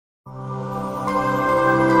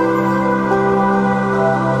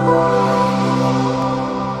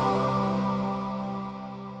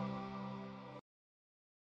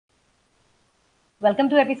Welcome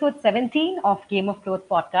to episode 17 of Game of Growth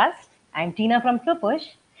podcast. I'm Tina from Truepush,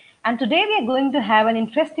 and today we are going to have an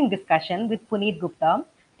interesting discussion with Puneet Gupta,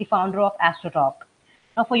 the founder of AstroTalk.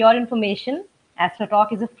 Now, for your information,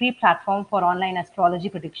 AstroTalk is a free platform for online astrology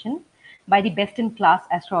prediction by the best in class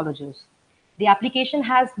astrologers. The application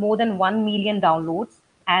has more than 1 million downloads,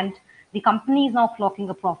 and the company is now clocking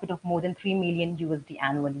a profit of more than 3 million USD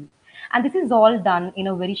annually. And this is all done in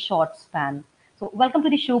a very short span. So, welcome to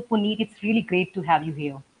the show, Puneet. It's really great to have you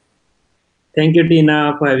here. Thank you,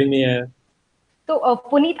 Tina, for having me here. So,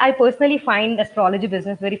 Puneet, I personally find astrology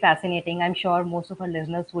business very fascinating. I'm sure most of our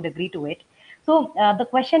listeners would agree to it. So, the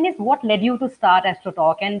question is, what led you to start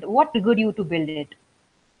AstroTalk, and what triggered you to build it?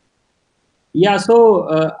 Yeah,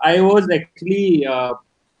 so I was actually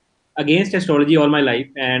against astrology all my life,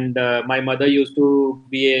 and my mother used to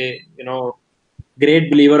be a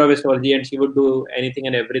great believer of astrology, and she would do anything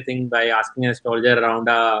and everything by asking an astrologer around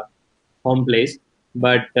a home place.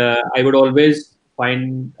 But I would always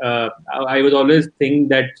I would always think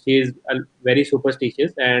that she is very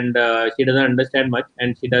superstitious, and she doesn't understand much,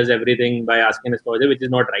 and she does everything by asking an astrologer, which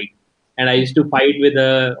is not right. And I used to fight with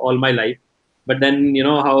her all my life. But then you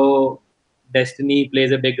know how destiny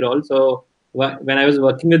plays a big role. So when I was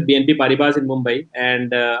working with BNP Paribas in Mumbai,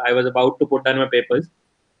 and I was about to put down my papers,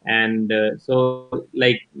 and so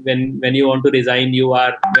like when you want to resign, you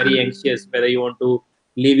are very anxious whether you want to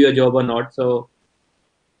leave your job or not. So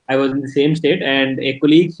I was in the same state, and a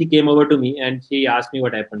colleague, she came over to me and she asked me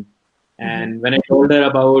what happened. Mm-hmm. And when I told her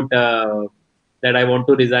about that I want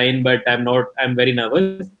to resign, but I'm very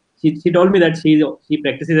nervous. She told me that she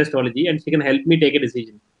practices astrology and she can help me take a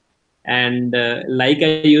decision. And like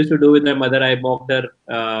I used to do with my mother, I mocked her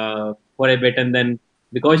for a bit, and then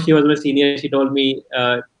because she was my senior, she told me,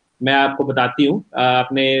 मैं आपको बताती हूँ,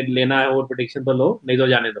 आपने लेना है वो prediction तो लो, नहीं तो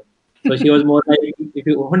जाने दो. So she was more like, if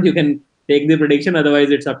you want, you can take the prediction.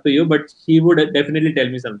 Otherwise, it's up to you. But she would definitely tell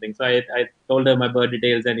me something. So I told her my birth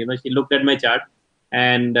details, and she looked at my chart,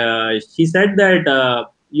 and she said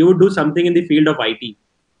that you would do something in the field of IT,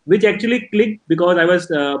 which actually clicked because I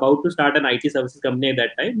was about to start an IT services company at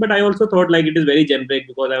that time. But I also thought like it is very generic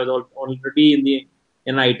because I was already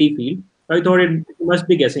in IT field. So I thought it must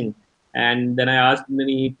be guessing. And then I asked,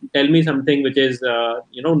 tell me something which is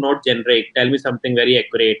not generic. Tell me something very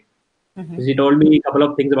accurate. Mm-hmm. So she told me a couple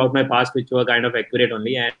of things about my past which were kind of accurate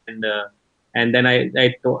only, and then I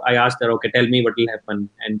asked her, okay, tell me what will happen,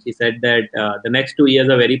 and she said that the next 2 years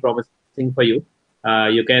are very promising for you.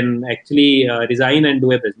 You can actually resign and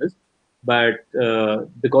do a business, but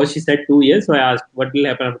because she said 2 years, so I asked what will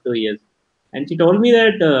happen after 2 years, and she told me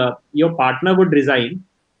that your partner would resign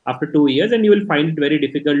after 2 years, and you will find it very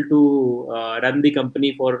difficult to run the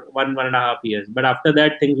company for 1.5 years. But after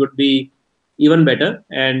that, things would be even better,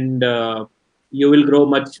 and you will grow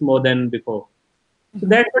much more than before. So Mm-hmm.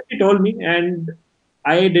 that's what she told me, and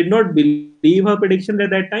I did not believe her prediction at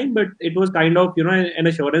that time, but it was kind of an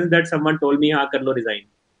assurance that someone told me, "Ha, kar lo, resign,"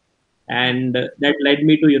 and that led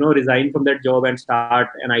me to resign from that job and start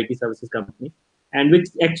an IT services company, and which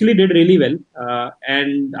actually did really well.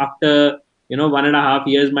 And after 1.5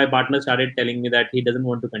 years, my partner started telling me that he doesn't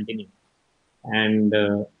want to continue, and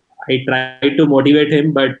I tried to motivate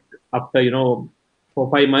him, but after 4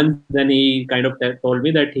 5 months, then he kind of told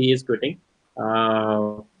me that he is quitting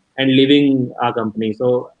and leaving our company.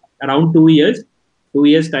 So around 2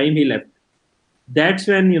 years time, he left. That's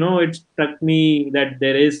when it struck me that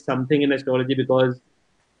there is something in astrology, because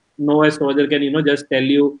no astrologer can just tell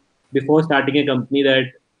you before starting a company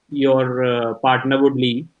that your partner would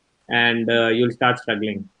leave, and you'll start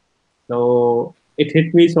struggling. So it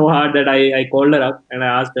hit me so hard that I called her up and I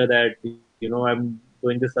asked her that I'm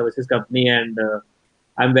doing this services company, and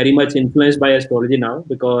I'm very much influenced by astrology now,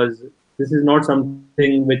 because this is not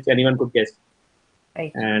something which anyone could guess.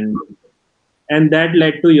 Right. And and that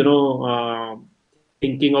led to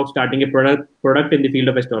thinking of starting a product in the field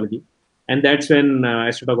of astrology, and that's when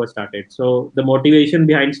AstroTalk was started. So the motivation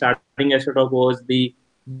behind starting AstroTalk was the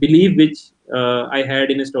belief which I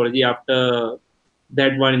had in astrology after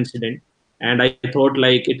that one incident, and I thought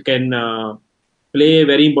like it can play a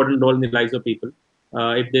very important role in the lives of people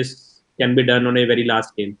if this can be done on a very large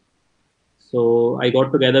scale. So I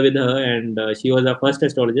got together with her, and she was our first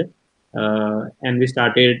astrologer, and we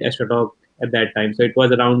started AstroTalk at that time. So it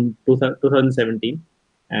was around 2017,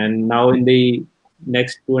 and now in the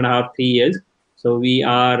next 2.5 3 years, so we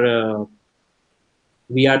are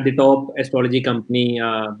the top astrology company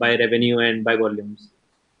by revenue and by volumes.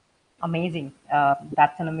 Amazing.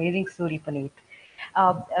 That's an amazing story, Puneet.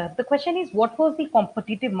 The question is, what was the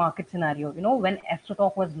competitive market scenario? When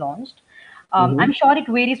AstroTalk was launched, I'm Mm-hmm. sure it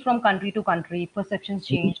varies from country to country. Perceptions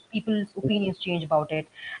change, people's opinions change about it,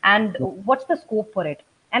 and what's the scope for it?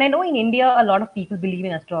 And I know in India, a lot of people believe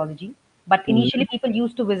in astrology, but initially Mm-hmm. people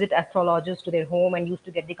used to visit astrologers to their home and used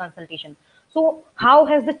to get the consultation. So, how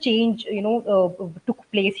has the change,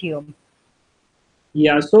 took place here?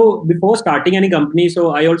 Yeah, so before starting any company,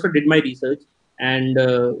 so I also did my research, and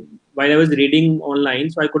while I was reading online,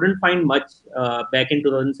 so I couldn't find much back in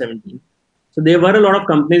 2017. So there were a lot of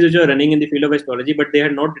companies which were running in the field of astrology, but they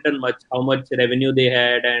had not written much how much revenue they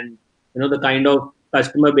had, and the kind of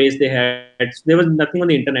customer base they had. So there was nothing on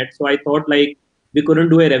the internet. So I thought like we couldn't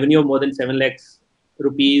do a revenue of more than 7 lakhs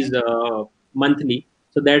rupees monthly.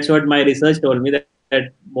 So that's what my research told me,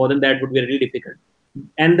 that more than that would be really difficult.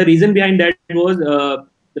 And the reason behind that was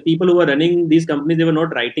the people who were running these companies, they were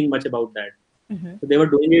not writing much about that. Hmm. So they were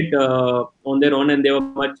doing it on their own, and they were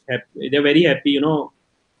much happy. They're very happy,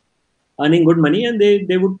 earning good money, and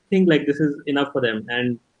they would think like this is enough for them.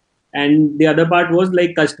 And the other part was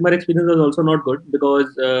like customer experience was also not good,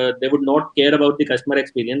 because they would not care about the customer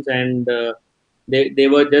experience, and they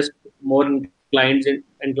were just more inclined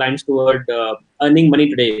toward earning money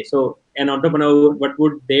today. So an entrepreneur, what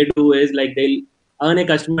would they do is like they'll earn a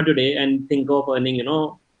customer today and think of earning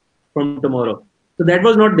from tomorrow. So that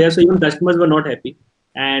was not there. So even customers were not happy,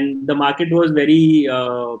 and the market was very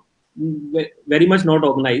much not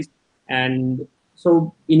organized. And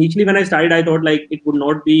so initially when I started, I thought like it would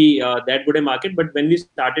not be that good a market. But when we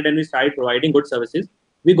started and we started providing good services,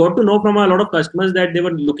 we got to know from a lot of customers that they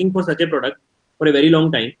were looking for such a product for a very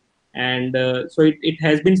long time. And so it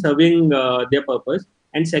has been serving their purpose.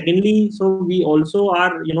 And secondly, so we also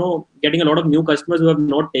are getting a lot of new customers who have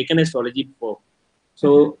not taken astrology before. Hmm.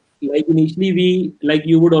 So like initially we, like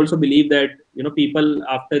you would also believe that people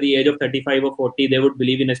after the age of 35 or 40, they would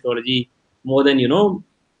believe in astrology more than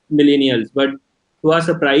millennials. But to our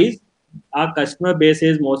surprise, our customer base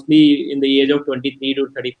is mostly in the age of 23 to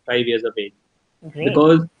 35 years of age. Great.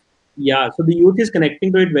 Because yeah, so the youth is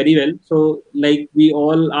connecting to it very well. So like we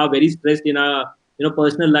all are very stressed in our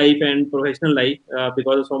personal life and professional life,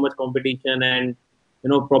 because of so much competition and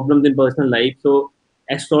problems in personal life. So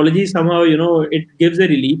astrology somehow it gives a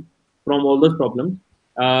relief from all those problems.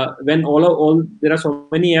 When all there are so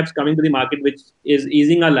many apps coming to the market which is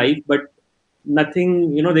easing our life, but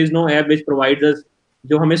nothing, there is no app which provides us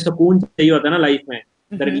जो हमें सुकून चाहिए होता है ना life में,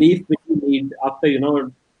 the Hmm. relief which we need after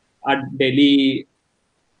our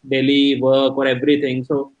daily work or everything.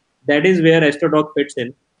 So that is where AstroTalk fits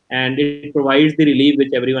in, and it provides the relief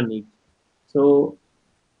which everyone needs. So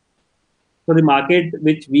so the market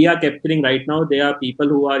which we are capturing right now, they are people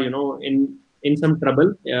who are in some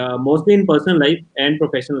trouble, mostly in personal life and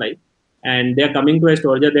professional life, and they are coming to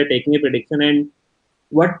astrologer. They're taking a prediction, and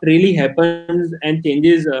what really happens and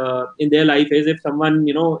changes in their life is, if someone,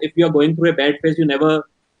 if you are going through a bad phase, you never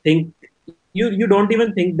think, you don't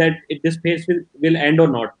even think that this phase will end or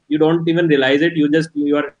not. You don't even realize it.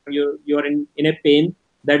 You are in a pain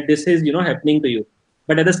that this is happening to you.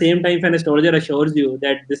 But at the same time, if an astrologer assures you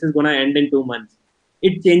that this is going to end in 2 months,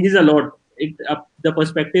 it changes a lot. The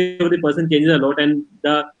perspective of the person changes a lot, and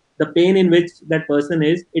the pain in which that person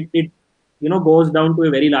is, it goes down to a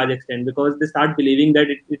very large extent, because they start believing that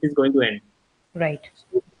it is going to end. Right.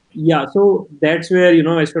 Yeah, so that's where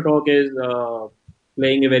AstroTalk is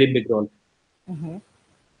playing a very big role. Hmm.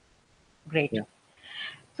 Great. Yeah.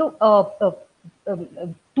 So,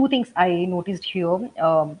 two things I noticed here.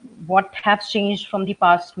 What has changed from the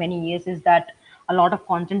past many years is that a lot of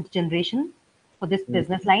content generation for this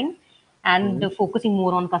business Mhm. line and Mhm. focusing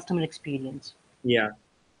more on customer experience. Yeah.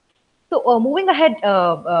 So, moving ahead,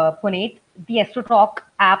 Puneet, the AstroTalk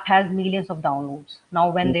app has millions of downloads. Now,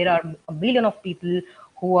 when there are a billion of people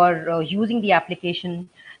who are using the application,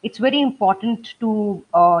 it's very important to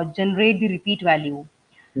generate the repeat value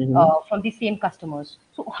Mm-hmm. from the same customers.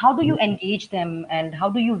 So, how do you engage them and how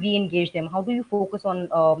do you re engage them? How do you focus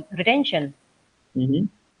on retention? Mm-hmm.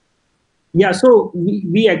 Yeah, so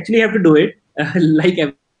we actually have to do it. Like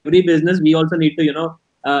every business, we also need to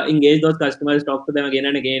engage those customers, talk to them again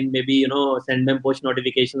and again, maybe send them push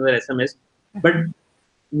notifications or SMS. But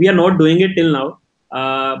we are not doing it till now,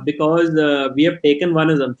 because we have taken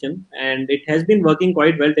one assumption, and it has been working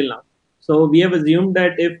quite well till now. So we have assumed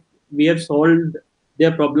that if we have solved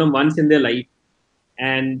their problem once in their life,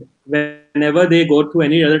 and whenever they go through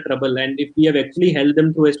any other trouble, and if we have actually helped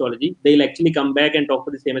them through astrology, they'll actually come back and talk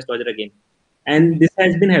to the same astrologer again. And this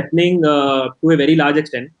has been happening to a very large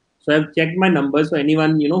extent. So I've checked my numbers. So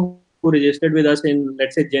anyone who registered with us in,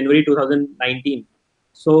 let's say, January 2019,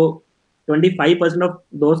 so 25% of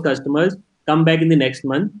those customers come back in the next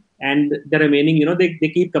month, and the remaining, they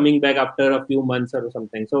keep coming back after a few months or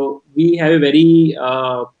something. So we have a very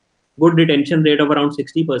good retention rate of around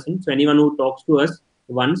 60%. So anyone who talks to us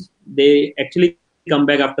once, they actually come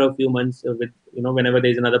back after a few months with, whenever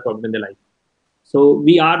there is another problem in their life. So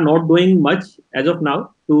we are not doing much as of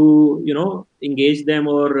now to, engage them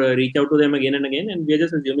or reach out to them again and again, and we are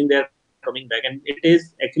just assuming they are coming back, and it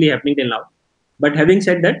is actually happening till now. But having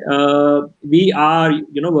said that, we are,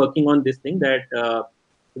 working on this thing, that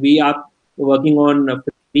we are working on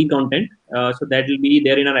free content, so that will be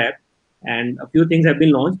there in our app, and a few things have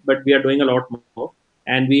been launched, but we are doing a lot more,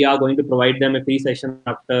 and we are going to provide them a free session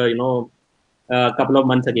after, a couple of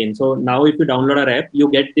months again. So now if you download our app, you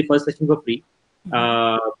get the first session for free.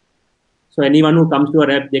 uh, so anyone who comes to our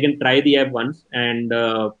app, they can try the app once, and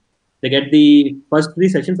they get the first free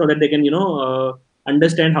session so that they can,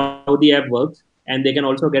 understand how the app works, and they can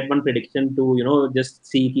also get one prediction to, just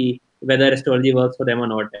see whether astrology works for them or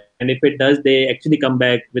not. And if it does, they actually come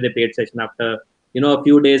back with a paid session after, a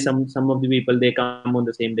few days. Some of the people, they come on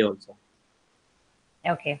the same day also.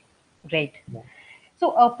 Okay, great. Yeah.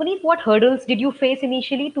 So, Puneet, what hurdles did you face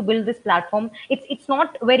initially to build this platform? It's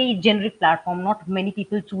not very generic platform. Not many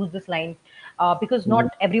people choose this line because Mhm.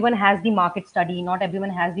 not everyone has the market study. Not everyone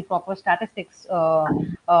has the proper statistics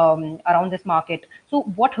around this market. So,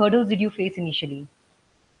 what hurdles did you face initially?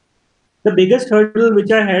 The biggest hurdle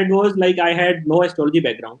which I had was, like, I had no astrology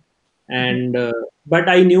background, Hmm. and but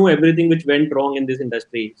I knew everything which went wrong in this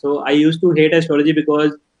industry. So I used to hate astrology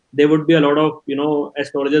because there would be a lot of,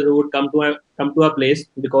 astrologers who would come to a place,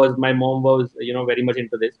 because my mom was, very much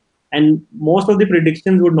into this, and most of the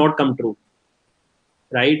predictions would not come true,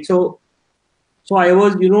 right? So I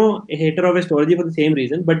was, a hater of astrology for the same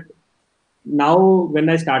reason. But now when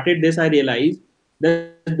I started this, I realized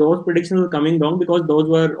that those predictions were coming wrong because those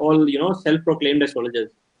were all, self-proclaimed astrologers.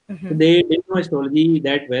 So Hmm. they didn't know astrology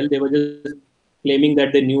that well. They were just claiming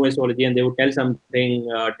that they knew astrology, and they would tell something,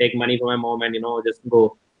 take money from my mom, and, just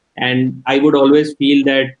go. And I would always feel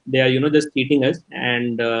that they are, just cheating us,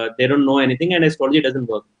 and they don't know anything, and astrology doesn't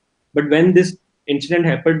work. But when this incident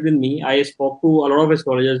happened with me, I spoke to a lot of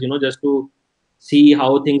astrologers, just to see how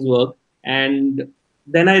things work. And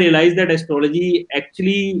then I realized that astrology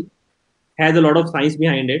actually has a lot of science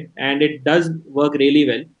behind it, and it does work really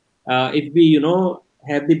well if we,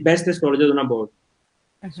 have the best astrologers on our board.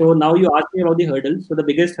 So now you asked me about the hurdles. So the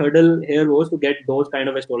biggest hurdle here was to get those kind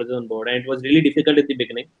of astrologers on board, and it was really difficult at the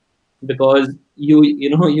beginning, because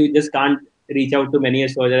you just can't reach out to many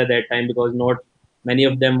astrologers at that time, because not many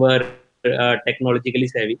of them were technologically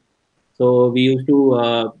savvy. So we used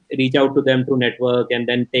to reach out to them through network and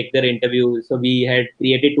then take their interviews. So we had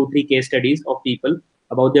created 2 3 case studies of people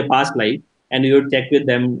about their past life, and we would check with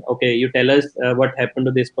them. Okay, you tell us what happened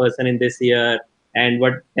to this person in this year, and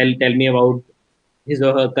tell me about his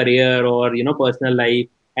or her career or, personal life.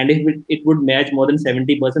 And if it would match more than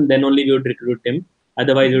 70%, then only we would recruit him.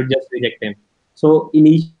 Otherwise, we would just reject him. So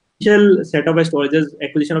initial set of astrologers,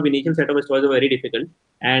 acquisition of initial set of astrologers were very difficult,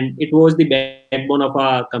 and it was the backbone of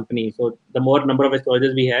our company. So the more number of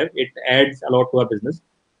astrologers we have, it adds a lot to our business.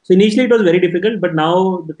 So initially it was very difficult, but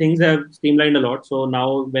now the things have streamlined a lot. So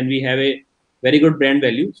now when we have a very good brand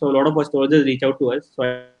value, so a lot of astrologers reach out to us. So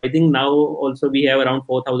I think now also we have around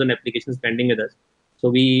 4,000 applications pending with us. So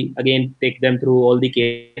we again take them through all the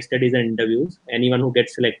case studies and interviews. Anyone who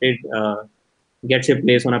gets selected gets a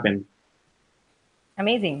place on a pen.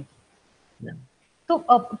 Amazing. Yeah. So,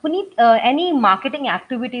 Puneet, any marketing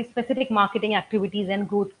activities, specific marketing activities and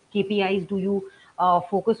growth KPIs do you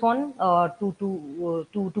focus on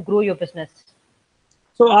to grow your business?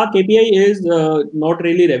 So our KPI is not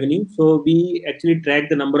really revenue. So we actually track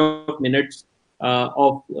the number of minutes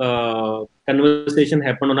of conversation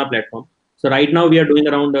happen on our platform. So right now we are doing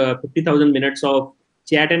around 50,000 minutes of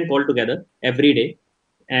chat and call together every day.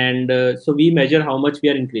 And so we measure how much we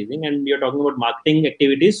are increasing, and we are talking about marketing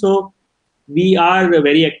activities. So we are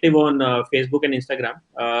very active on Facebook and Instagram.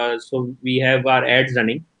 So we have our ads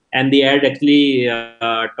running, and the ad actually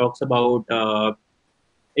talks about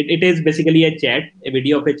it is basically a chat, a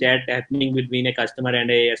video of a chat happening between a customer and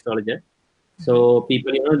a astrologer. So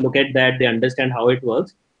people, look at that, they understand how it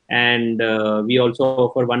works, and we also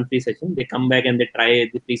offer one free session. They come back and they try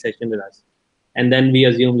the free session with us, and then we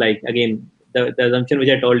assume, like, again, the assumption which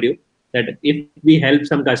I told you, that if we help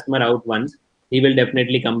some customer out once, he will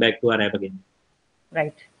definitely come back to our app again.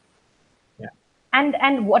 Right. Yeah.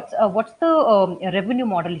 And what's the revenue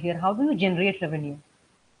model here? How do you generate revenue?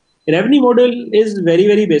 Revenue model is very,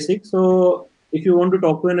 very basic. So if you want to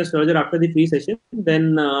talk to an astrologer after the free session,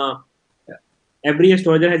 then every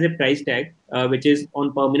astrologer has a price tag, which is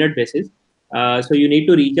on per minute basis. So you need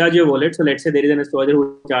to recharge your wallet. So let's say there is an astrologer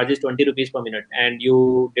who charges 20 rupees per minute, and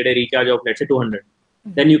you did a recharge of, let's say, 200.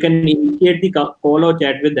 Then you can initiate the call or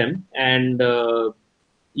chat with them, and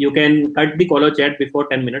you can cut the call or chat before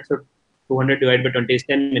 10 minutes. So 200 divided by 20 is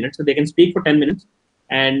 10 minutes. So they can speak for 10 minutes,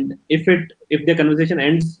 and if the conversation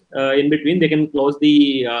ends in between, they can close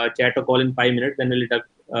the chat or call in 5 minutes. Then we'll deduct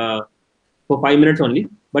for 5 minutes only.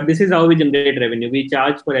 But this is how we generate revenue. We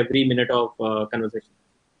charge for every minute of conversation.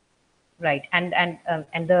 Right, and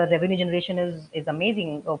the revenue generation is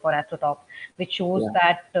amazing for AstroTalk, which shows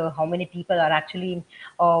Yeah, that how many people are actually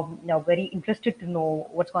very interested to know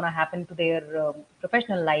what's going to happen to their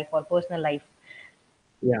professional life or personal life.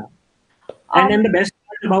 yeah. And Um, the best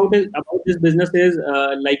part about this business is,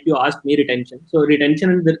 like you asked me, retention. So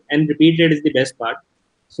retention and repeat rate is the best part.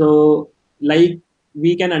 So like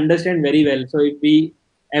we can understand very well. So if we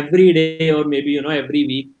every day or maybe every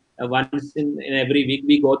week, once in every week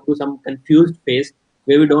we go through some confused phase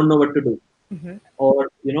where we don't know what to do, or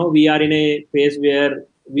we are in a phase where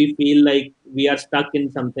we feel like we are stuck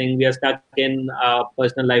in something, we are stuck in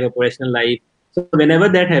personal life or professional life. So whenever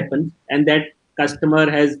that happens and that customer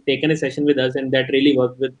has taken a session with us and that really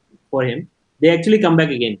worked with for him, they actually come back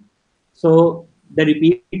again. So the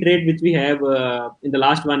repeat rate which we have in the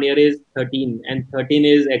last 1 year is 13, and 13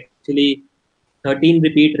 is actually 13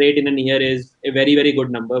 repeat rate in a year is a very, very good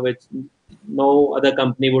number, which no other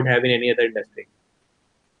company would have in any other industry.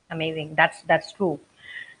 Amazing. That's true.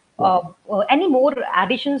 Yeah. Any more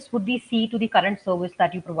additions would we see to the current service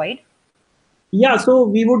that you provide? Yeah, so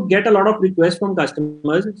we would get a lot of requests from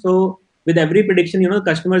customers. So with every prediction,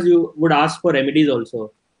 customers you would ask for remedies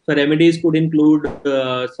also. So remedies could include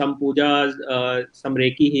some pujas, some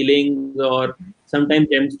Reiki healings, or sometimes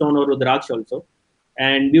gemstone or Rudraksh also.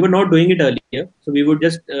 And we were not doing it earlier, so we would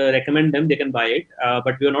just recommend them. They can buy it,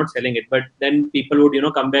 but we were not selling it. But then people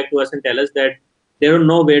would come back to us and tell us that they don't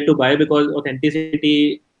know where to buy because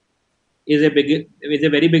authenticity is a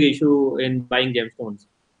very big issue in buying gemstones.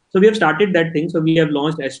 So we have started that thing. So we have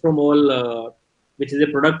launched Astromall, which is a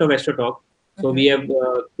product of AstroTalk. So we have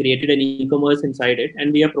created an e-commerce inside it,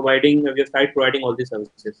 and we have started providing all these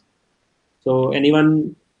services. So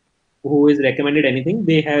anyone who is recommended anything,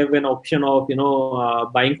 they have an option of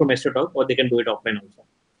buying from AstroTalk, or they can do it offline also.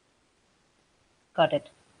 Got it.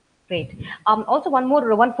 Great. Also,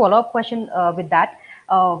 one follow-up question with that.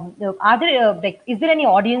 Are there is there any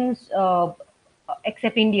audience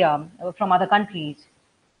except India from other countries?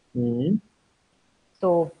 Mhm.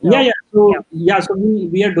 So, Yeah, yeah. yeah. So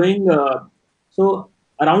we are doing so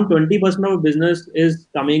around 20% of business is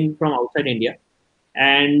coming from outside India,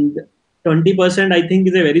 and 20% I think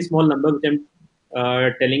is a very small number, which I'm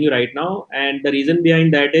telling you right now. And the reason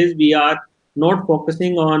behind that is we are not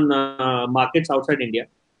focusing on markets outside India,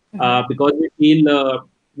 because we feel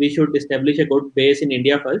we should establish a good base in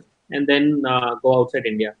India first and then go outside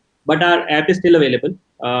India. But our app is still available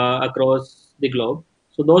across the globe.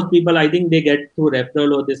 So those people, I think they get through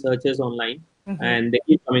referral or the searches online, and they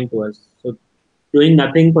keep coming to us. So doing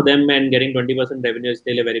nothing for them and getting 20% revenue is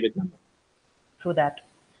still a very big number. Through that.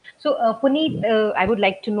 So, Puneet, I would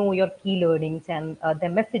like to know your key learnings and the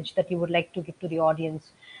message that you would like to give to the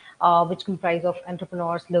audience, which comprise of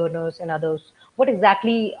entrepreneurs, learners, and others. What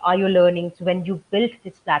exactly are your learnings when you built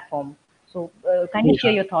this platform? So, kindly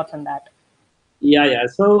share Yeah. your thoughts on that. Yeah, yeah.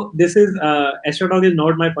 So this is AstroTalk is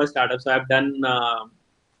not my first startup. So I've done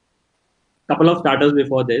couple of startups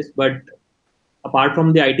before this, but apart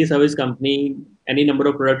from the IT service company, any number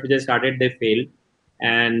of products which I started, they failed,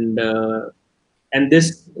 and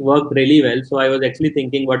this worked really well. So I was actually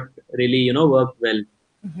thinking what really worked well.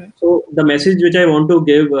 So the message which I want to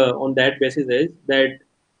give on that basis is that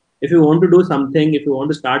if you want to do something, if you want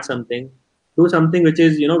to start something, do something which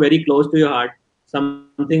is very close to your heart,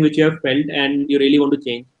 something which you have felt and you really want to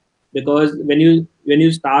change. Because when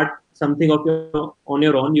you start something on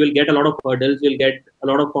your own, you will get a lot of hurdles, you'll get a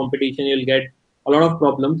lot of competition, you'll get a lot of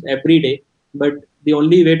problems every day. But the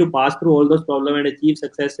only way to pass through all those problems and achieve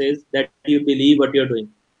success is that you believe what you're doing.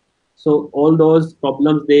 So all those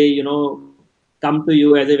problems, they come to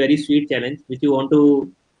you as a very sweet challenge which you want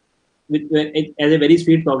to as a very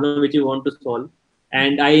sweet problem which you want to solve.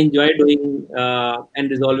 And I enjoy doing and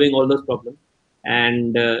resolving all those problems.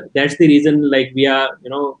 And that's the reason, like, we are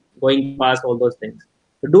going past all those things.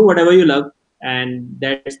 So do whatever you love, and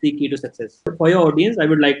that's the key to success. For your audience, I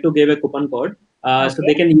would like to give a coupon code, so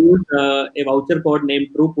they Okay. can use a voucher code named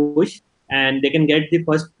Truepush, and they can get the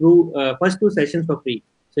first two sessions for free.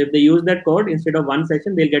 So if they use that code, instead of one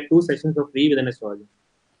session, they'll get two sessions for free with an astrologer.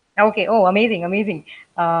 Okay. Oh, amazing, amazing.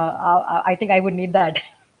 I think I would need that.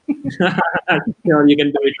 Sure, you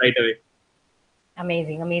can do it right away.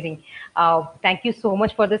 Amazing, amazing. Thank you so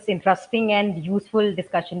much for this interesting and useful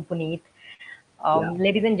discussion, Puneet. Yeah.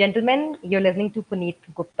 Ladies and gentlemen, you're listening to Puneet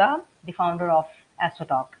Gupta, the founder of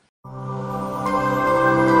AstroTalk.